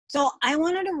So I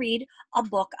wanted to read a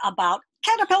book about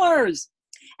caterpillars.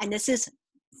 And this is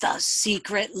The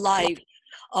Secret Life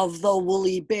of the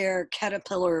Woolly Bear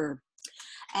Caterpillar.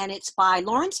 And it's by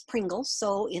Laurence Pringle.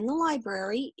 So in the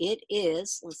library, it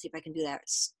is, let's see if I can do that,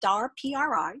 star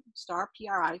PRI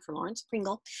for Laurence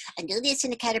Pringle. And do this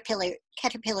in a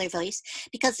caterpillar voice,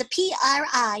 because the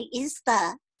PRI is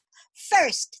the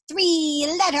first three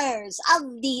letters of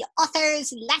the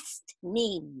author's last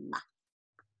name.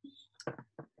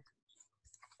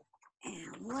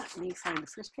 And let me find the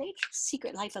first page.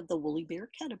 Secret Life of the Woolly Bear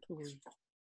Caterpillar.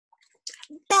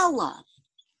 Bella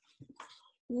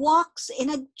walks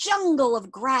in a jungle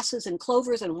of grasses and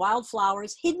clovers and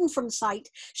wildflowers, hidden from sight.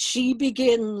 She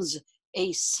begins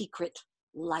a secret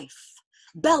life.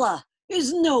 Bella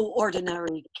is no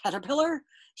ordinary caterpillar.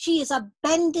 She is a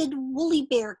banded woolly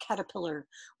bear caterpillar,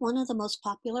 one of the most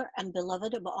popular and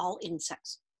beloved of all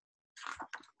insects.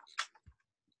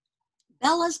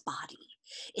 Bella's body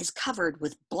is covered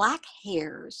with black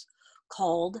hairs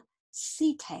called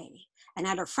setae, and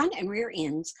at her front and rear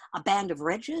ends, a band of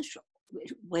reddish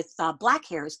with black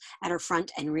hairs at her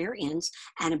front and rear ends,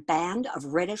 and a band of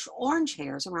reddish orange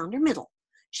hairs around her middle.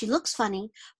 She looks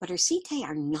funny, but her setae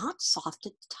are not soft to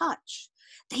the touch.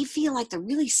 They feel like the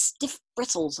really stiff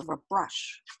bristles of a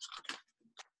brush.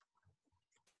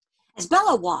 As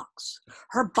Bella walks,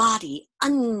 her body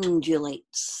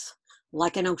undulates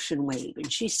like an ocean wave,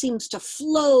 and she seems to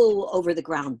flow over the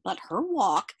ground, but her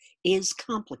walk is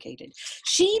complicated.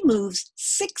 She moves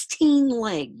 16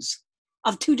 legs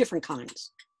of two different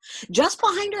kinds. Just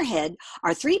behind her head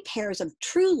are 3 pairs of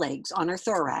true legs on her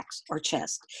thorax or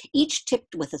chest, each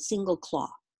tipped with a single claw.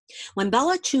 When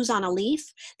Bella chews on a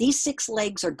leaf, these 6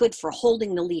 legs are good for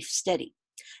holding the leaf steady.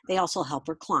 They also help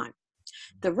her climb.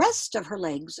 The rest of her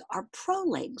legs are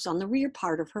prolegs on the rear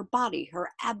part of her body, her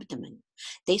abdomen.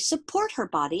 They support her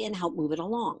body and help move it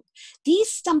along. These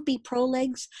stumpy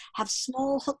prolegs have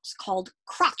small hooks called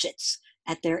crotchets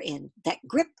at their end that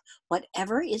grip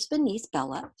whatever is beneath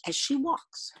Bella as she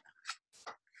walks.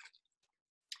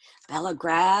 Bella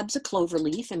grabs a clover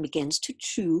leaf and begins to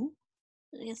chew.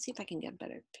 Let's see if I can get a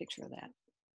better picture of that.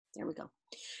 There we go.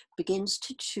 Begins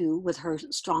to chew with her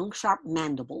strong, sharp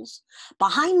mandibles.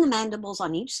 Behind the mandibles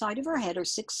on each side of her head are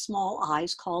 6 small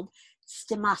eyes called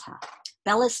stomata.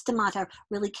 Bella's stomata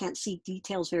really can't see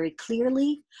details very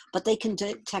clearly, but they can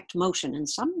detect motion and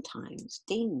sometimes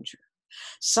danger.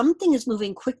 Something is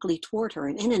moving quickly toward her,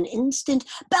 and in an instant,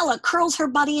 Bella curls her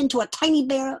body into a tiny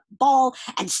bear ball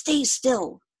and stays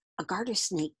still. A garter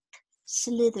snake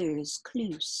slithers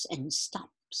close and stops.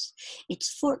 Its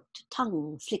forked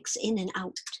tongue flicks in and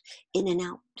out,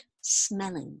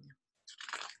 smelling.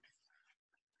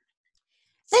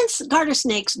 Since garter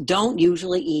snakes don't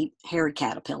usually eat hairy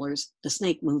caterpillars, the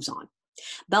snake moves on.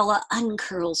 Bella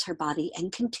uncurls her body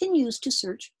and continues to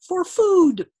search for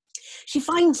food. She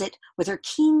finds it with her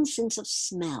keen sense of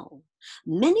smell.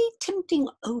 Many tempting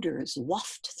odors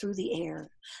waft through the air.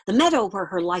 The meadow where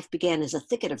her life began is a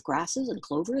thicket of grasses and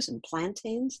clovers and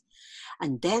plantains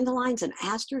and dandelions and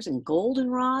asters and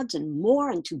goldenrods and more,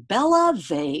 and to Bella,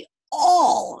 they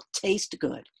all taste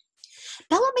good.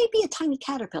 Bella may be a tiny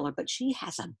caterpillar, but she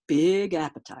has a big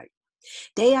appetite.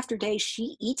 Day after day,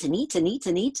 she eats and eats and eats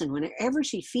and eats, and whenever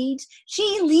she feeds,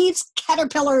 she leaves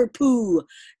caterpillar poo,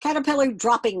 caterpillar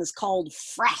droppings called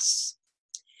frass.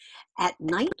 At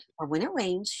night, or when it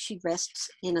rains, she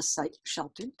rests in a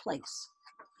sheltered place.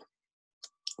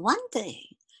 One day,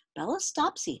 Bella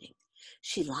stops eating.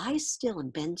 She lies still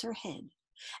and bends her head,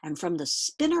 and from the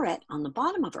spinneret on the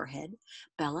bottom of her head,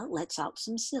 Bella lets out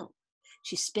some silk.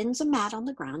 She spins a mat on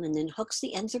the ground and then hooks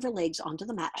the ends of her legs onto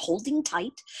the mat, holding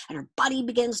tight, and her body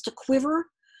begins to quiver,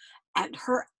 and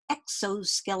her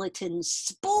exoskeleton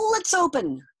splits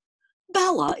open.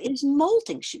 Bella is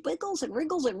molting. She wiggles and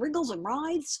wriggles and wriggles and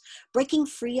writhes, breaking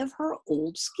free of her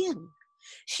old skin.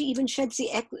 She even sheds the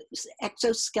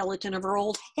exoskeleton of her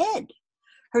old head.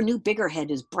 Her new bigger head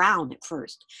is brown at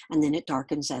first, and then it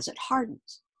darkens as it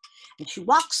hardens. And she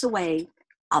walks away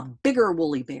a bigger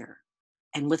woolly bear,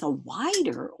 and with a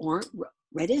wider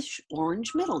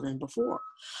reddish-orange middle than before.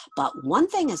 But one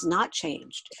thing has not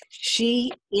changed.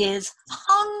 She is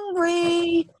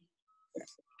hungry.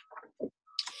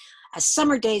 As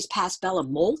summer days pass, Bella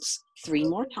molts 3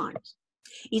 more times.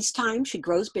 Each time she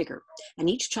grows bigger, and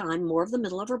each time more of the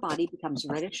middle of her body becomes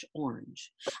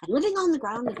reddish-orange. And living on the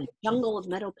ground in a jungle of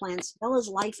meadow plants, Bella's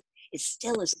life is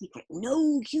still a secret.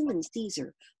 No human sees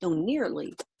her, though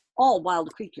nearly all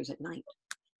wild creatures at night.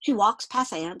 She walks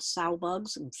past ants,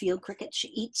 sow-bugs, and field crickets. She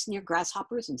eats near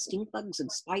grasshoppers and stink bugs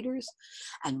and spiders.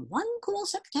 And one cool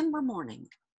September morning,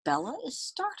 Bella is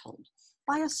startled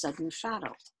by a sudden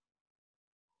shadow.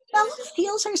 Bella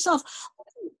feels herself,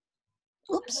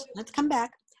 oops, let's come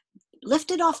back,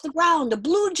 lifted off the ground. A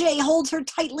blue jay holds her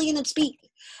tightly in its beak.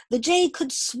 The jay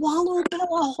could swallow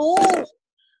Bella whole.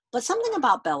 But something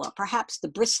about Bella, perhaps the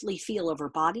bristly feel of her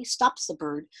body, stops the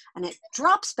bird, and it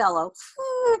drops Bella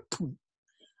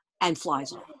and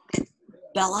flies off.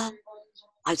 Bella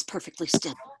lies perfectly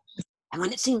still, and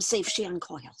when it seems safe, she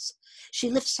uncoils. She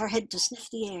lifts her head to sniff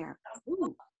the air.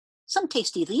 Ooh, some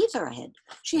tasty leaves are ahead.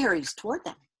 She hurries toward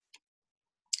them.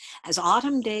 As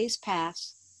autumn days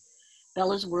pass,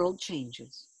 Bella's world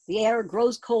changes. The air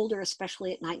grows colder,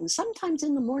 especially at night, and sometimes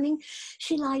in the morning,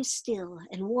 she lies still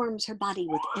and warms her body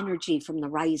with energy from the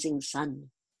rising sun.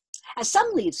 As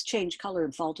some leaves change color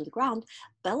and fall to the ground,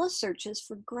 Bella searches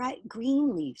for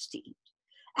green leaves to eat.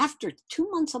 After 2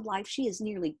 months of life, she is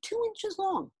nearly 2 inches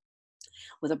long,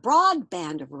 with a broad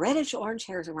band of reddish-orange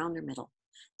hairs around her middle.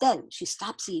 Then she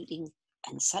stops eating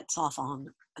and sets off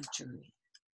on a journey.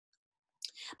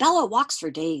 Bella walks for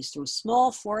days through a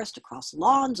small forest, across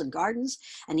lawns and gardens,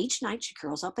 and each night she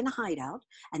curls up in a hideout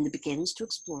and begins to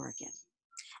explore again.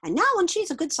 And now when she's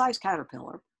a good-sized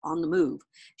caterpillar on the move,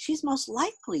 she's most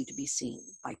likely to be seen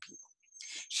by people.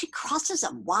 She crosses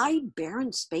a wide,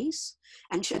 barren space,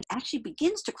 and as she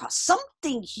begins to cross,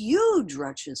 something huge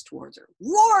rushes towards her,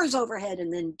 roars overhead,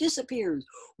 and then disappears.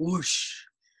 Whoosh!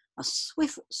 A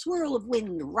swift swirl of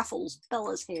wind ruffles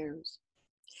Bella's hairs.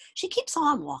 She keeps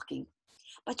on walking,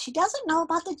 but she doesn't know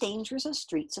about the dangers of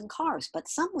streets and cars, but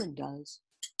someone does.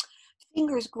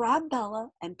 Fingers grab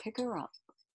Bella and pick her up.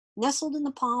 Nestled in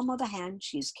the palm of a hand,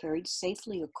 she is carried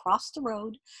safely across the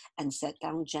road and set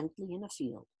down gently in a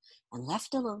field. And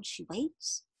left alone, she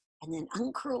waits and then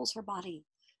uncurls her body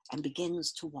and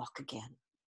begins to walk again.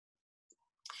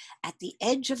 At the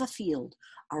edge of a field,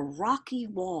 a rocky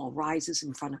wall rises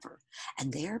in front of her,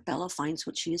 and there Bella finds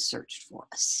what she has searched for,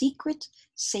 a secret,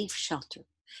 safe shelter.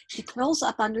 She curls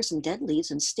up under some dead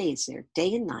leaves and stays there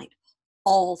day and night,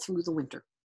 all through the winter.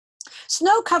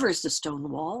 Snow covers the stone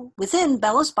wall. Within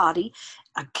Bella's body,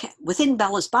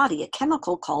 a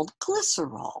chemical called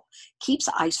glycerol keeps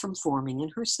ice from forming in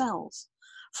her cells.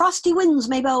 Frosty winds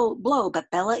may blow,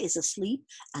 but Bella is asleep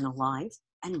and alive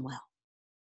and well.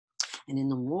 And in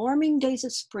the warming days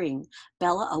of spring,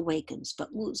 Bella awakens,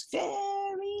 but moves very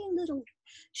little.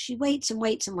 She waits and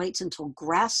waits and waits until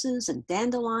grasses and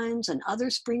dandelions and other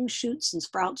spring shoots and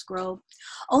sprouts grow.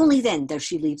 Only then does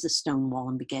she leave the stone wall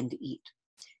and begin to eat.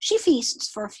 She feasts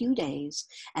for a few days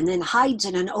and then hides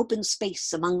in an open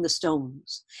space among the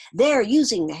stones. There,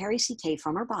 using the hairy setae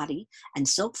from her body and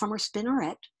silk from her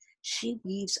spinneret, she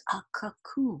weaves a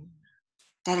cocoon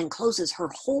that encloses her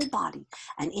whole body.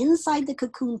 And inside the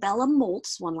cocoon, Bella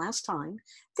molts one last time.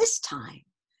 This time,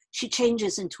 she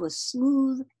changes into a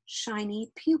smooth,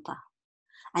 shiny pupa.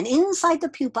 And inside the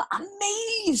pupa,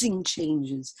 amazing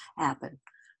changes happen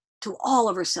to all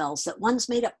of her cells that once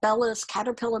made up Bella's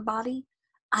caterpillar body.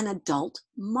 An adult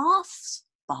moth's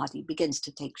body begins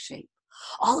to take shape.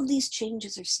 All of these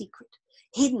changes are secret,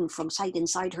 hidden from sight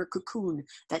inside her cocoon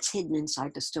that's hidden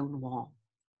inside the stone wall.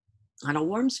 On a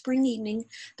warm spring evening,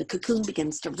 the cocoon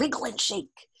begins to wriggle and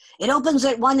shake. It opens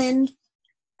at one end,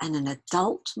 and an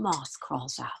adult moth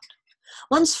crawls out.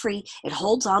 Once free, it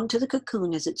holds on to the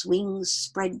cocoon as its wings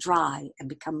spread dry and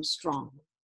become strong.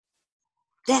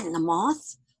 Then the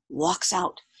moth walks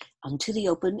out onto the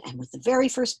open, and with the very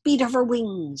first beat of her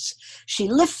wings, she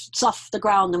lifts off the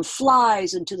ground and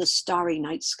flies into the starry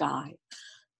night sky.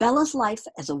 Bella's life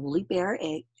as a woolly bear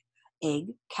egg,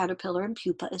 caterpillar, and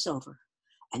pupa is over.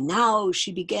 And now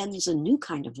she begins a new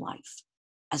kind of life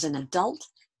as an adult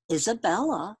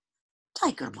Isabella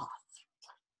tiger moth.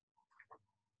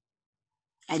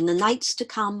 In the nights to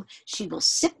come, she will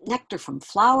sip nectar from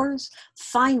flowers,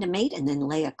 find a mate, and then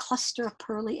lay a cluster of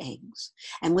pearly eggs.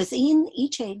 And within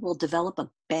each egg will develop a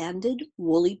banded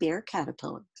woolly bear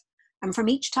caterpillar. And from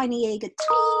each tiny egg, a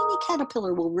tiny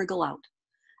caterpillar will wriggle out.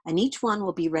 And each one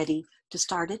will be ready to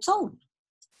start its own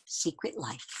secret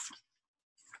life.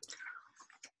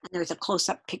 And there's a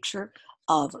close-up picture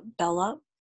of Bella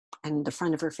and the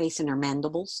front of her face and her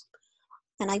mandibles.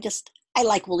 And I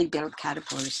like woolly bear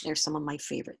caterpillars. They're some of my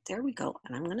favorite. There we go.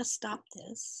 And I'm going to stop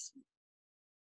this.